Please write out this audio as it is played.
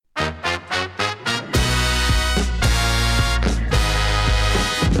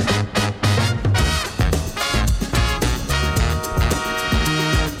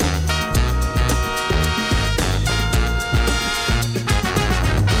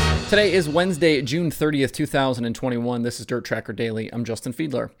Today is Wednesday, June 30th, 2021. This is Dirt Tracker Daily. I'm Justin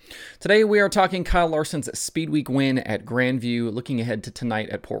Fiedler. Today we are talking Kyle Larson's Speed Week win at Grandview, looking ahead to tonight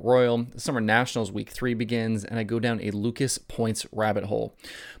at Port Royal. The Summer Nationals Week 3 begins, and I go down a Lucas points rabbit hole.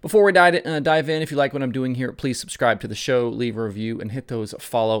 Before we dive in, if you like what I'm doing here, please subscribe to the show, leave a review, and hit those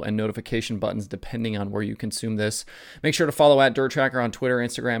follow and notification buttons depending on where you consume this. Make sure to follow at Dirt Tracker on Twitter,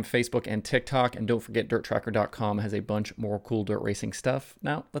 Instagram, Facebook, and TikTok, and don't forget DirtTracker.com has a bunch more cool dirt racing stuff.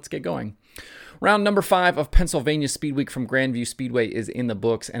 Now, let's get going. Round number 5 of Pennsylvania Speed Week from Grandview Speedway is in the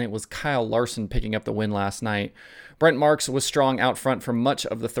books, and it was Kyle Larson picking up the win last night. Brent Marks was strong out front for much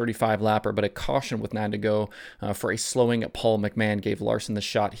of the 35-lapper, but a caution with 9 to go for a slowing Paul McMahon gave Larson the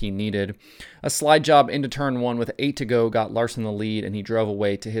shot he needed. A slide job into turn 1 with 8 to go got Larson the lead, and he drove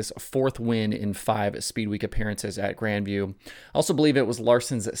away to his 4th win in 5 Speed Week appearances at Grandview. I also believe it was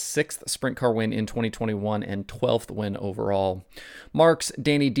Larson's 6th sprint car win in 2021 and 12th win overall. Marks,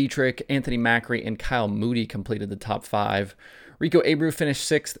 Danny Dietrich, Anthony Macri, and Kyle Moody completed the top 5. Rico Abreu finished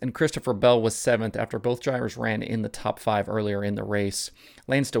 6th, and Christopher Bell was 7th after both drivers ran in the top 5 earlier in the race.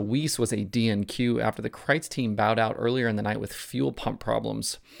 Lance DeWeese was a DNQ after the Kreitz team bowed out earlier in the night with fuel pump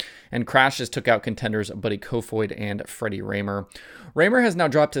problems. And crashes took out contenders Buddy Kofoid and Freddie Raymer. Raymer has now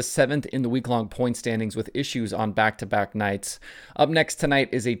dropped to 7th in the week-long point standings with issues on back-to-back nights. Up next tonight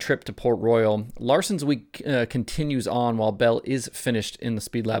is a trip to Port Royal. Larson's week continues on while Bell is finished in the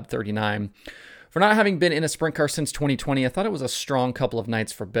Speed Lab 39. For not having been in a sprint car since 2020, I thought it was a strong couple of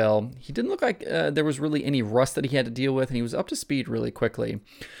nights for Bell. He didn't look like there was really any rust that he had to deal with, and he was up to speed really quickly.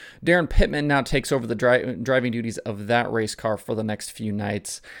 Darren Pittman now takes over the driving duties of that race car for the next few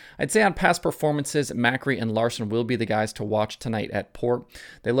nights. I'd say on past performances, Macri and Larson will be the guys to watch tonight at Port.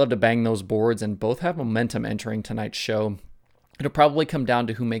 They love to bang those boards, and both have momentum entering tonight's show. It'll probably come down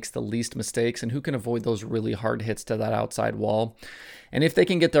to who makes the least mistakes and who can avoid those really hard hits to that outside wall. And if they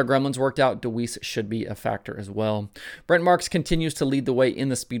can get their gremlins worked out, DeWeese should be a factor as well. Brent Marks continues to lead the way in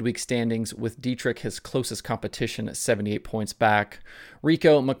the Speed Week standings, with Dietrich his closest competition at 78 points back.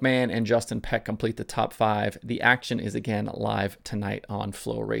 Rico, McMahon, and Justin Peck complete the top 5. The action is again live tonight on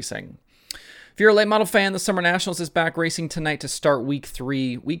Flow Racing. If you're a late model fan, the Summer Nationals is back racing tonight to start Week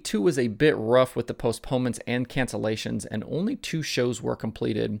 3. Week 2 was a bit rough with the postponements and cancellations, and only 2 shows were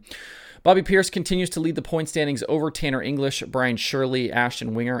completed. Bobby Pierce continues to lead the point standings over Tanner English, Brian Shirley,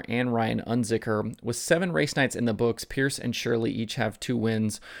 Ashton Winger, and Ryan Unzicker. With 7 race nights in the books, Pierce and Shirley each have 2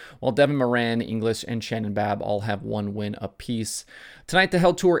 wins, while Devin Moran, English, and Shannon Babb all have 1 win apiece. Tonight, the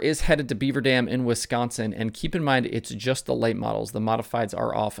Hell Tour is headed to Beaver Dam in Wisconsin, and keep in mind it's just the late models. The modifieds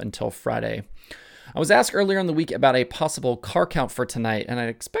are off until Friday. I was asked earlier in the week about a possible car count for tonight, and I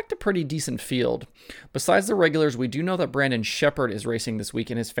expect a pretty decent field. Besides the regulars, we do know that Brandon Shepard is racing this week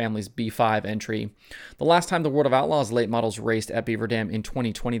in his family's B5 entry. The last time the World of Outlaws late models raced at Beaver Dam in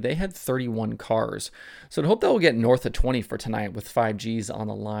 2020, they had 31 cars. So I'd hope that will get north of 20 for tonight with 5Gs on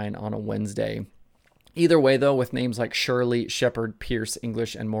the line on a Wednesday. Either way, though, with names like Shirley, Shepard, Pierce,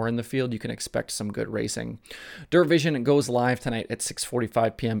 English, and more in the field, you can expect some good racing. Dirt Vision goes live tonight at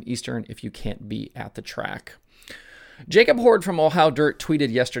 6:45 p.m. Eastern if you can't be at the track. Jacob Horde from Ohio Dirt tweeted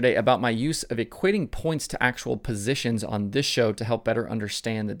yesterday about my use of equating points to actual positions on this show to help better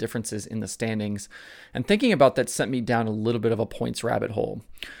understand the differences in the standings, and thinking about that sent me down a little bit of a points rabbit hole.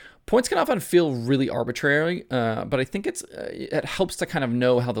 Points can often feel really arbitrary, but I think it helps to kind of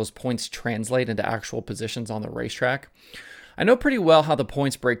know how those points translate into actual positions on the racetrack. I know pretty well how the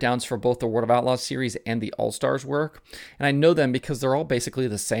points breakdowns for both the World of Outlaws series and the All-Stars work, and I know them because they're all basically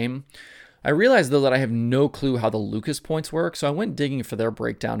the same. I realize, though, that I have no clue how the Lucas points work, so I went digging for their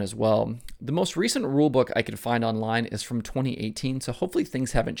breakdown as well. The most recent rulebook I could find online is from 2018, so hopefully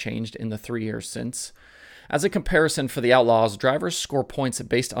things haven't changed in the 3 years since. As a comparison for the Outlaws, drivers score points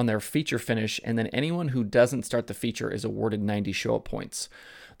based on their feature finish, and then anyone who doesn't start the feature is awarded 90 show-up points.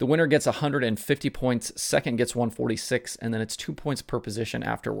 The winner gets 150 points, second gets 146, and then it's 2 points per position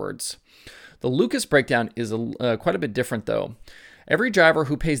afterwards. The Lucas breakdown is quite a bit different, though. Every driver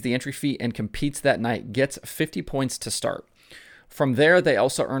who pays the entry fee and competes that night gets 50 points to start. From there, they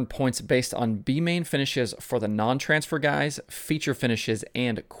also earn points based on B-main finishes for the non-transfer guys, feature finishes,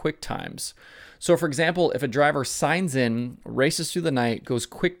 and quick times. So, for example, if a driver signs in, races through the night, goes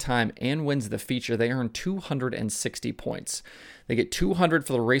quick time, and wins the feature, they earn 260 points. They get 200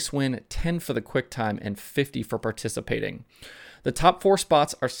 for the race win, 10 for the quick time, and 50 for participating. The top 4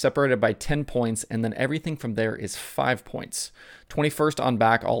 spots are separated by 10 points, and then everything from there is 5 points. 21st on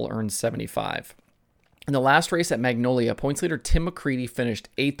back all earn 75. In the last race at Magnolia, points leader Tim McCready finished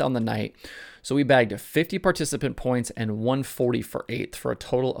 8th on the night, so we bagged 50 participant points and 140 for 8th for a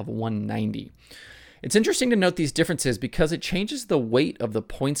total of 190. It's interesting to note these differences because it changes the weight of the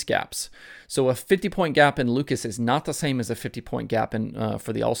points gaps. So a 50-point gap in Lucas is not the same as a 50-point gap in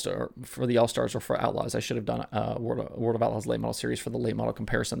for the All-Stars or for Outlaws. I should have done a World of Outlaws late model series for the late model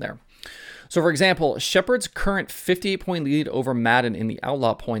comparison there. So for example, Shepard's current 58-point lead over Madden in the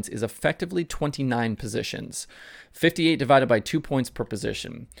Outlaw points is effectively 29 positions. 58 divided by 2 points per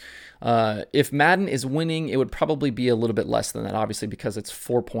position. If Madden is winning, it would probably be a little bit less than that, obviously, because it's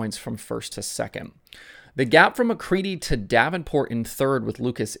 4 points from first to second. The gap from McCready to Davenport in third with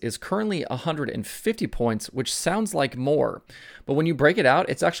Lucas is currently 150 points, which sounds like more. But when you break it out,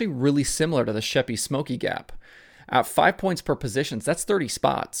 it's actually really similar to the Sheppy-Smokey gap. At 5 points per positions, that's 30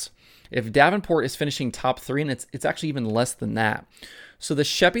 spots. If Davenport is finishing top 3, and it's actually even less than that. So the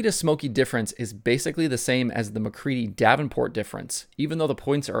Sheppy to Smokey difference is basically the same as the McCready-Davenport difference, even though the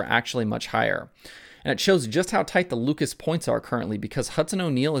points are actually much higher. And it shows just how tight the Lucas points are currently because Hudson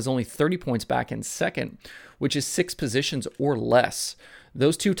O'Neal is only 30 points back in second, which is 6 positions or less.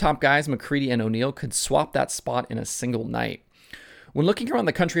 Those two top guys, McCready and O'Neal, could swap that spot in a single night. When looking around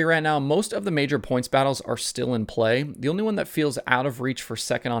the country right now, most of the major points battles are still in play. The only one that feels out of reach for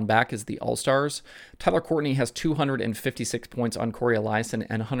second on back is the All-Stars. Tyler Courtney has 256 points on Corey Eliason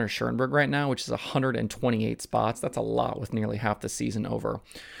and Hunter Schoenberg right now, which is 128 spots. That's a lot with nearly half the season over.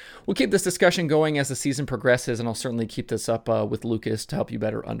 We'll keep this discussion going as the season progresses, and I'll certainly keep this up with Lucas to help you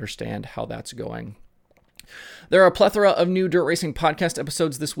better understand how that's going. There are a plethora of new dirt racing podcast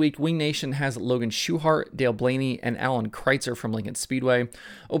episodes this week. Wing Nation has Logan Schuchart, Dale Blaney, and Alan Kreitzer from Lincoln Speedway.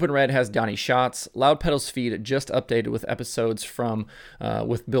 Open Red has Donnie Schatz. Loud Pedals feed just updated with episodes from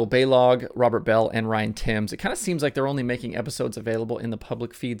with Bill Baylog, Robert Bell, and Ryan Timms. It kind of seems like they're only making episodes available in the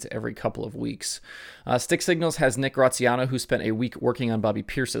public feeds every couple of weeks. Stick Signals has Nick Graziano, who spent a week working on Bobby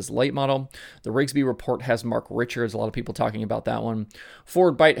Pierce's late model. The Rigsby Report has Mark Richards. A lot of people talking about that one.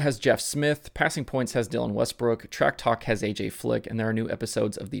 Forward Bite has Jeff Smith. Passing Points has Dylan Westbrook. Track Talk has AJ Flick, and there are new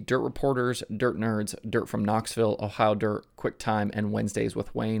episodes of the Dirt Reporters, Dirt Nerds, Dirt from Knoxville, Ohio Dirt, Quick Time, and Wednesdays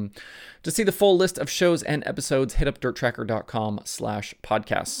with Wayne. To see the full list of shows and episodes, hit up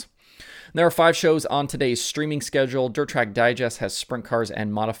dirttracker.com/podcasts. There are 5 shows on today's streaming schedule. Dirt Track Digest has sprint cars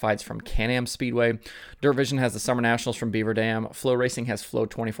and modifieds from Can-Am Speedway. Dirt Vision has the Summer Nationals from Beaver Dam. Flow Racing has Flow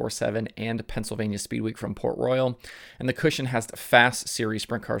 24/7 and Pennsylvania Speed Week from Port Royal. And the Cushion has the Fast Series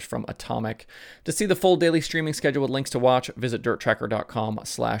sprint cars from Atomic. To see the full daily streaming schedule with links to watch, visit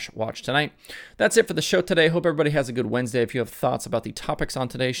dirttracker.com/watch tonight. That's it for the show today. Hope everybody has a good Wednesday. If you have thoughts about the topics on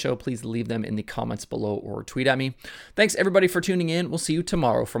today's show, please leave them in the comments below or tweet at me. Thanks everybody for tuning in. We'll see you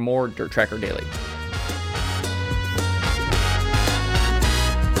tomorrow for more Dirt Tracker Daily.